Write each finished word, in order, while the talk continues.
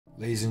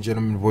Ladies and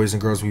gentlemen, boys and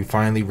girls, we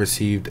finally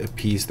received a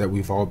piece that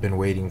we've all been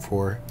waiting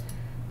for.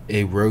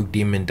 A Rogue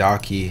Demon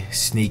Daki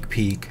sneak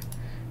peek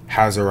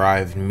has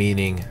arrived,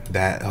 meaning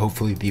that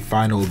hopefully the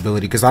final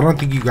ability, because I don't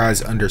think you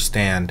guys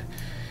understand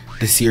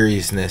the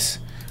seriousness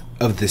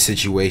of the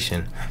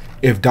situation.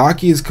 If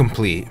Daki is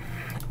complete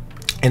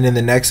and in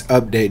the next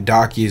update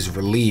Daki is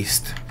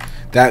released,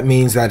 that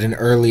means that an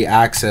early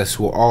access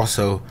will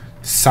also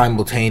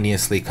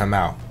simultaneously come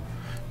out.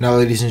 Now,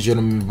 ladies and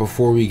gentlemen,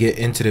 before we get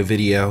into the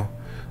video,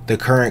 the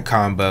current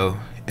combo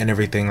and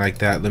everything like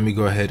that, let me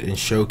go ahead and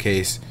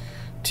showcase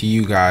to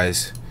you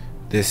guys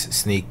this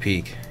sneak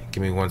peek.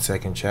 Give me 1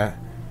 second, chat.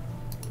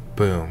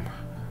 Boom.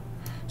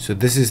 So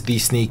this is the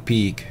sneak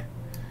peek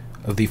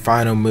of the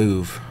final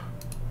move,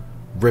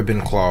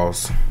 Ribbon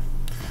Claws.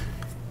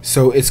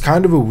 So it's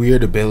kind of a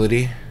weird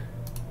ability.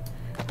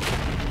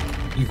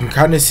 You can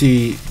kind of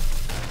see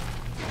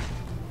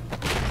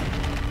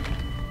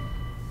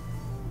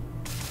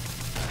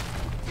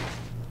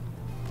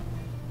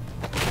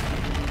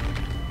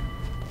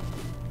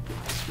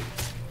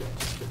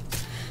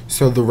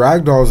so the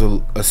ragdoll's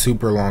a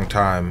super long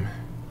time.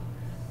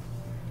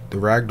 The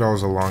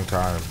ragdoll's a long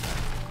time.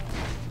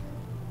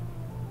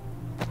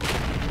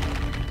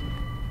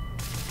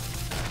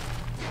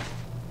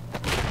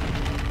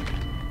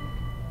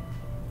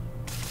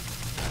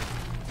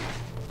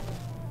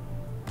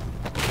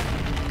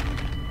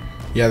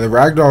 Yeah, the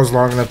ragdoll's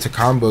long enough to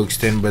combo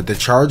extend, but the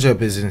charge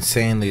up is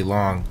insanely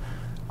long.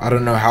 I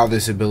don't know how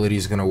this ability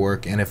is gonna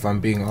work, and if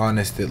I'm being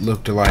honest, it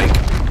looked like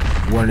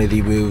one of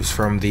the moves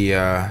from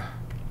the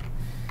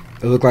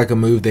it looked like a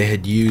move they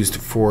had used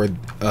for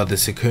the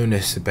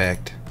Sukuna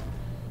spec.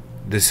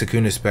 The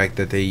Sukuna spec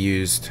that they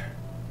used.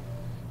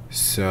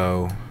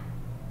 So,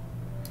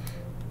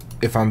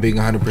 if I'm being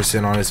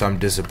 100% honest, I'm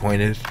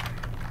disappointed.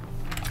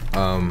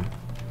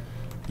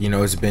 You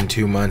know, it's been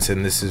 2 months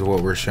and this is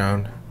what we're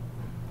shown.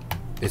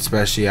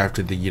 Especially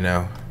after the, you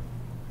know,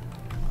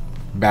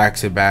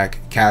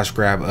 back-to-back cash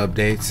grab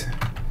updates.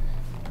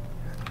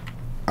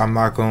 I'm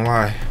not gonna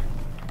lie.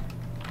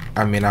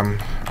 I mean, I'm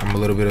a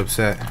little bit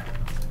upset.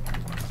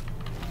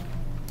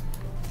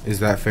 Is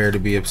that fair to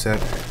be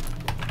upset?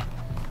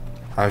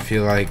 I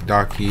feel like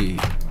Daki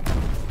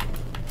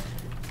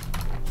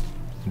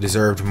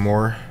deserved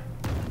more.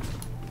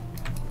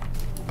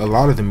 A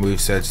lot of the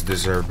movesets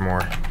deserved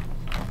more.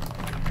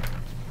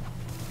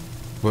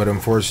 But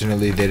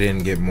unfortunately, they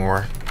didn't get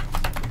more.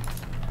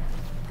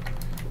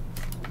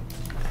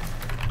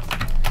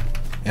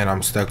 And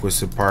I'm stuck with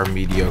subpar,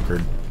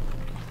 mediocre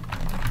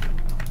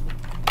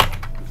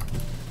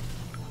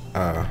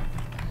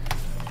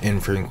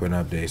infrequent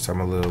updates.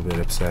 I'm a little bit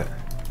upset.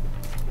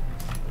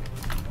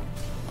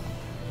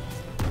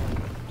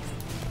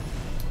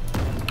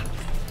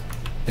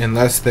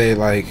 Unless they,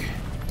 like,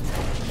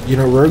 you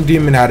know, Rogue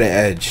Demon had an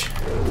edge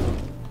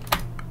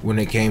when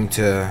it came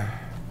to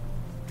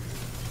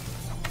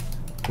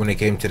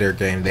their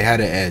game. They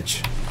had an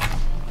edge,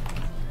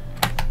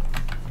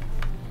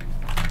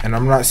 and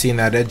I'm not seeing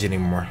that edge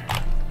anymore.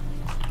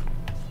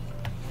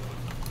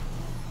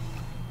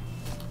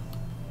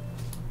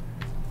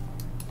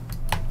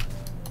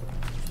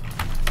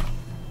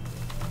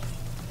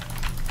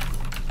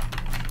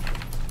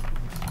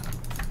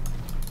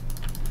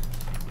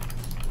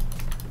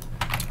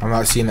 I'm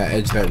not seeing that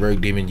edge that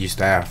Rogue Demon used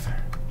to have.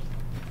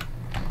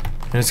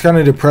 And it's kind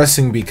of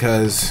depressing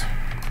because,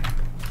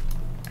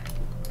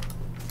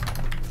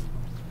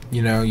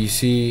 you know, you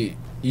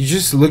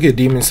just look at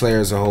Demon Slayer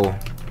as a whole.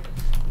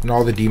 And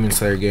all the Demon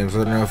Slayer games.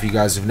 I don't know if you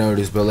guys have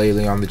noticed, but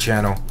lately on the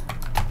channel,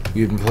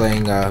 we've been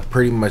playing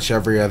pretty much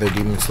every other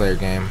Demon Slayer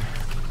game.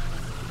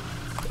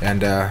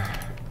 And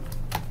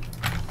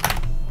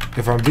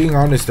if I'm being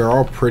honest, they're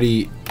all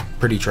pretty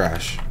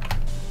trash.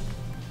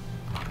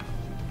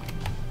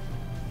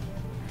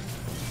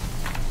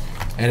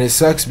 And it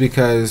sucks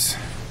because,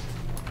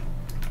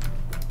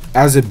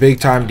 as a big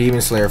time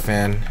Demon Slayer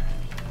fan,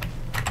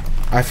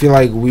 I feel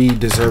like we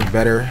deserve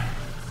better.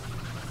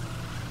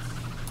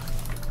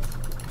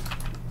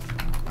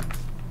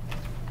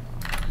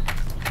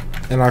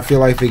 And I feel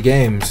like the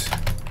games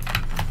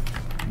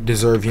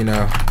deserve, you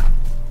know,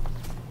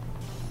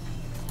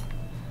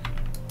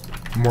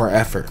 more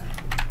effort.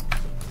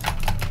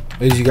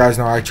 As you guys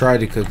know, I tried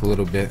to cook a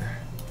little bit.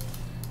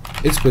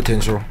 It's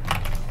potential.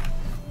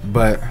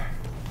 But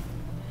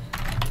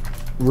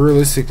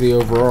realistically,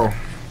 overall,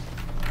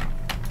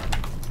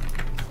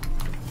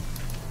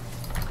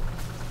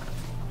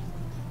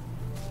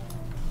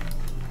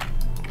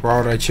 why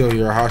would I chill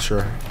your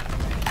Hashira?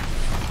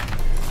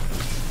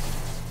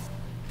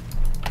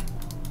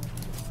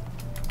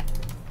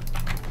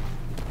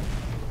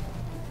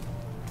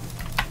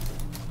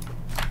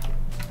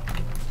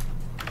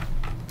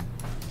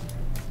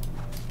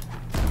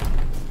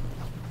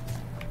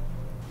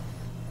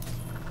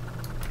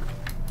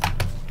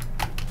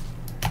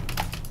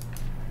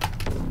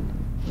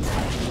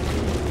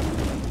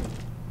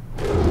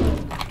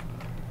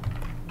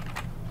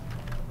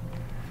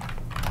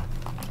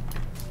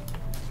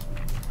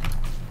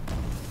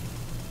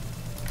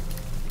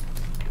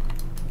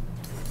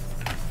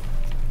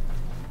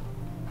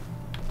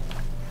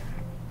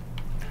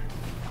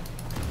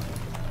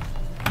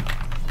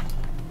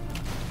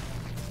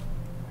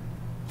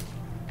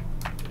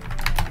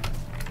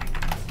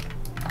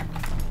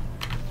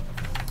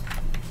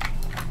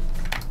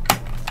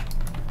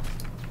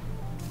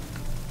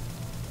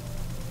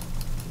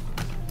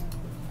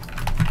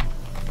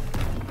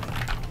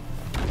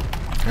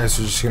 guess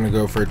we're just gonna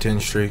go for a 10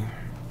 streak.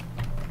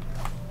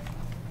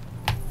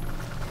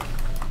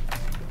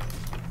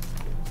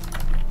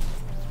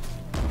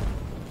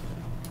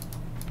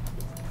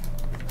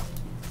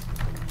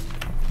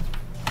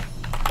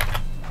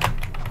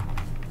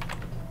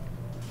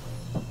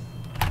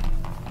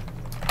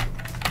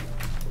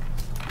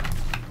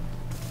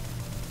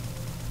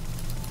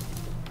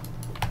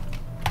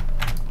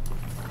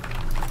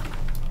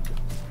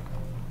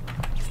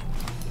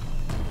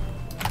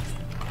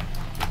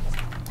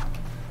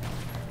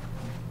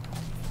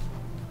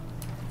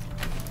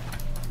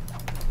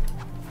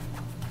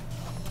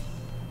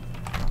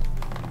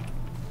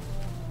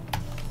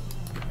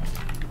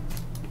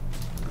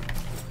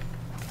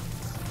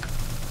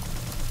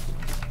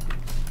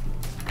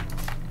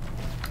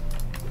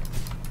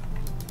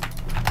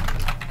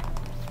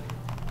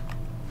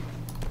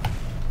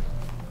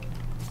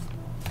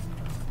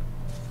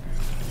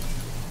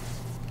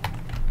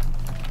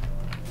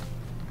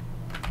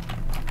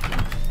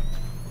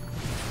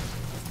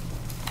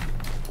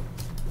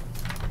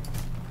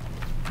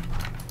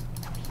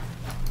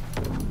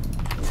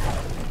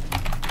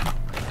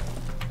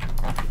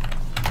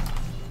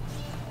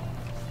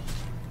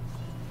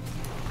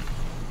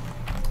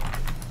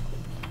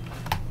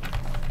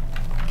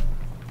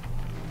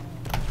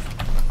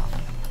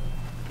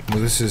 Well,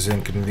 this is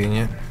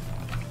inconvenient.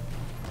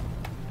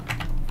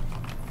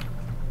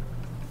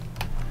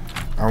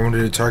 I wanted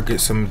to target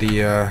some of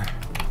the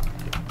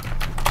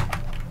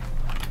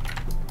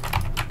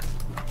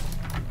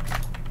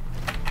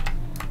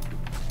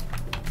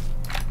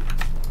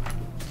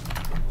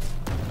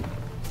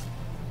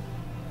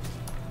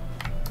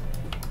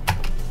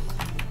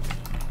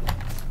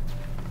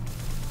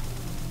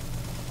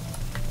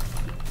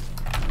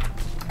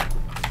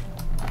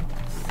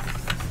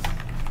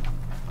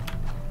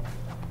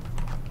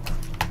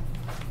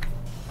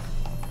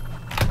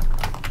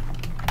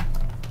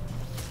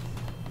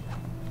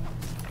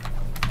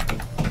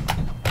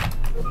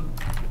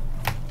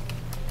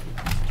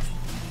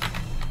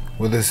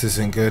well, this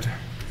isn't good.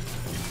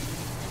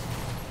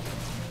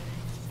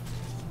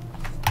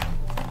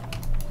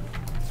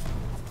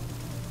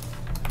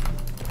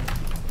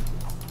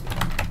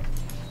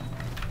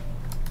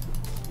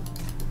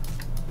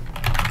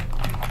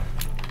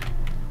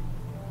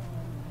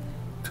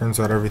 Turns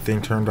out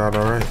everything turned out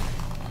alright.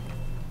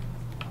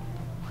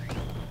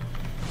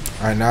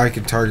 Alright, now I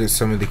can target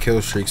some of the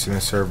kill streaks in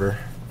the server.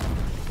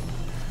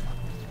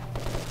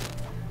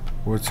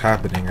 What's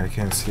happening? I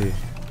can't see.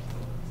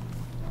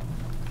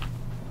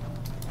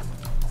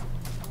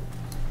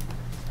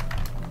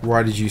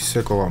 Why did you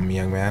sickle on me,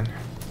 young man?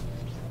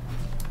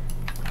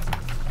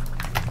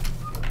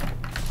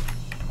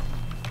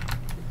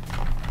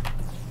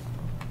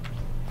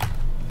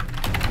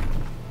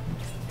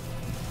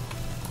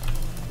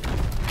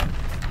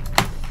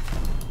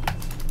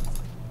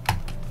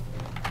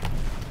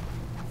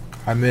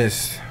 I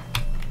missed.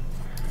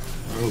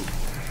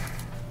 Oh.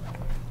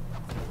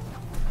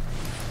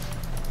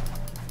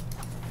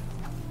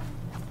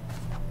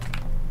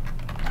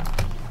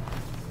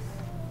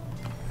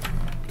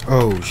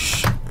 Oh,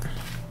 shit.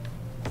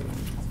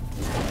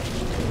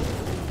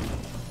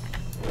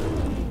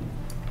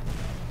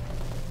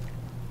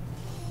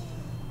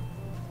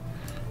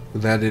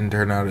 But that didn't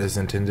turn out as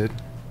intended.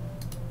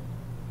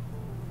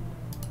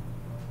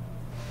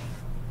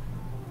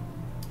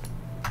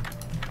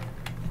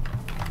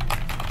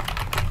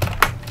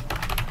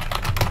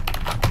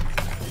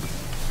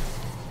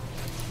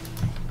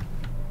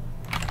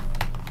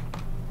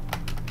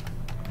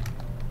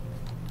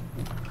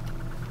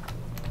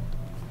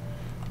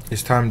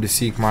 It's time to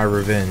seek my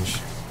revenge.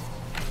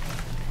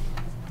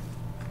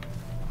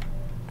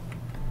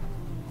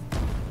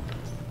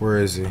 Where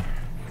is he?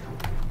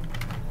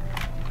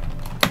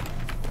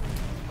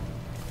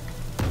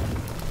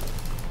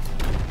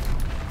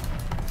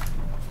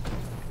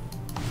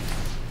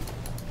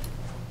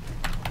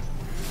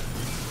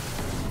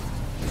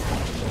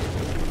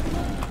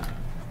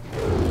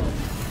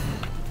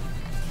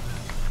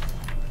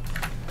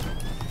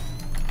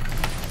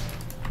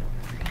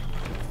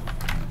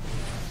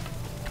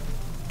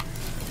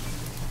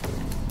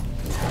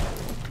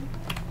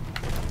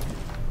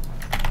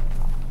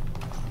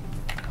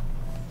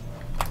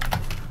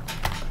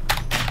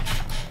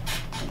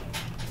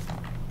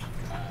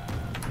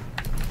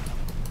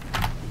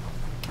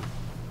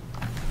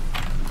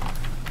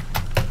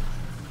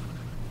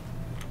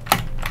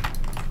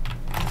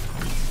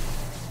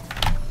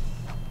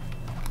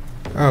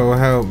 Oh,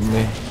 help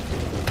me.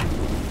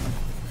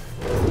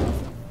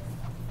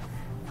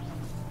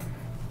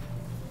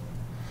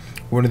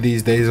 One of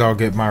these days I'll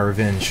get my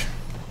revenge.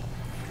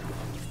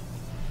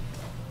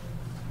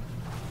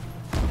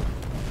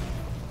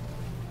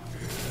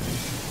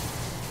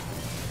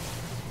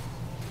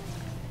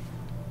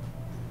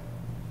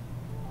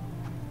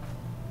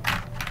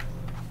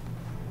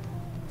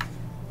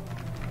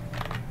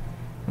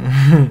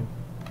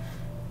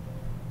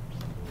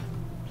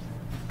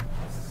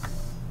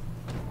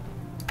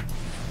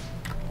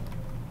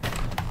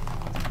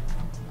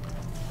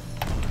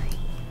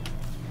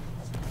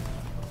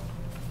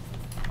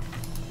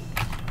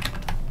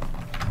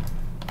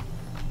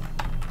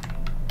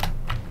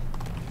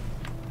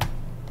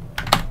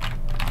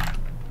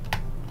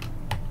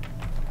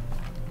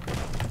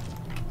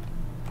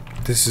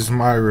 This is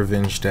my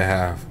revenge to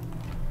have.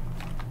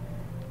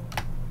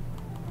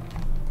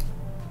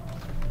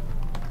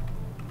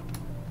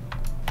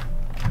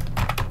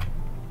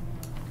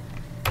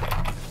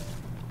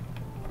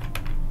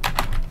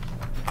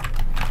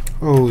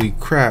 Holy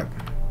crap.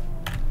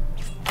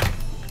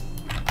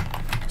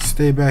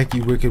 Stay back,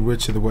 you wicked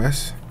witch of the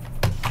west.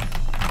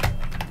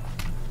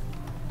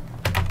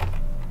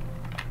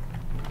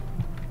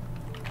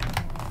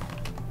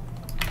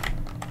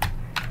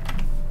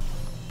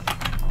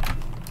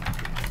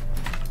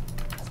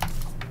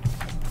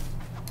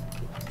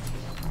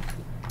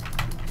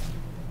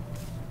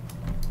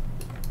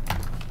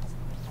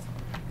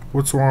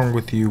 What's wrong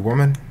with you,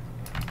 woman?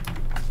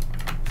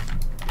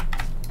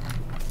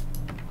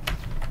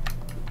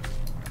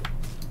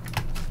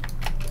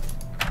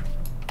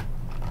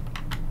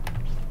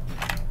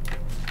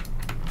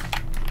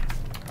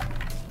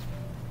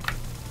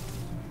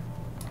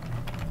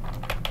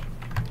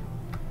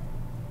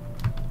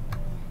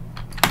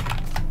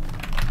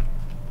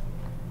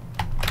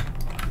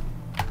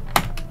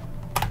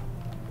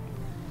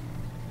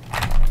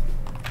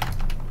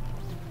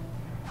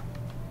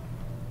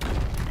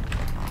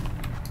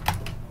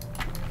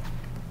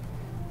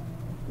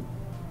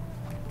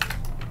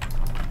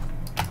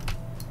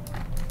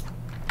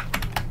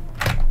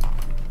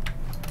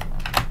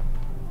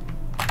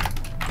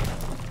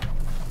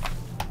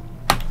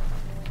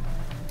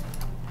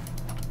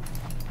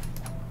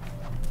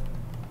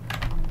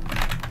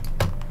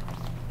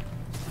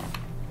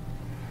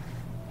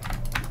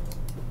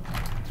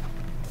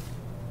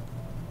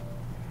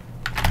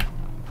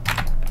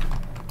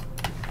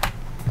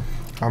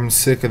 I'm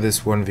sick of this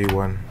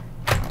 1v1.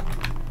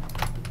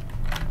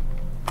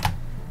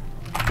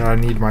 But I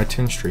need my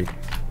 10 streak.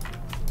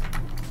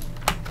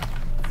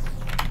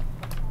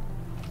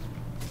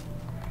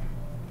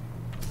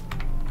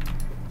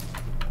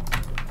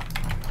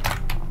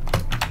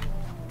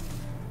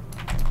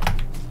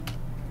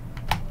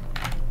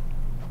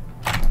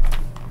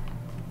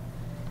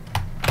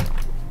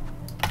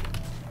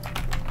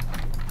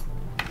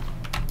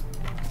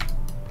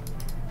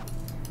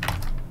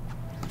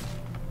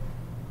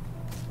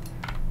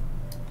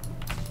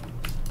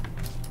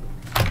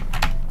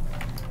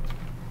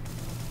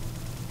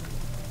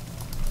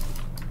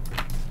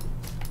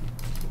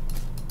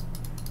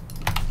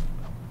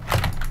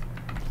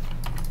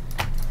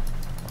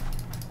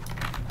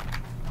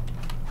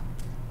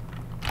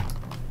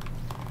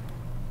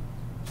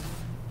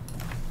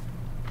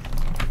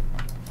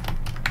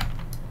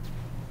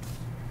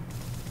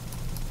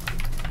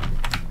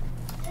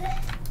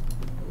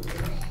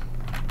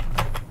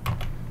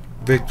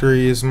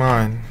 Victory is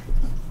mine.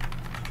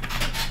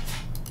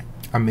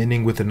 I'm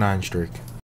ending with a 9 streak.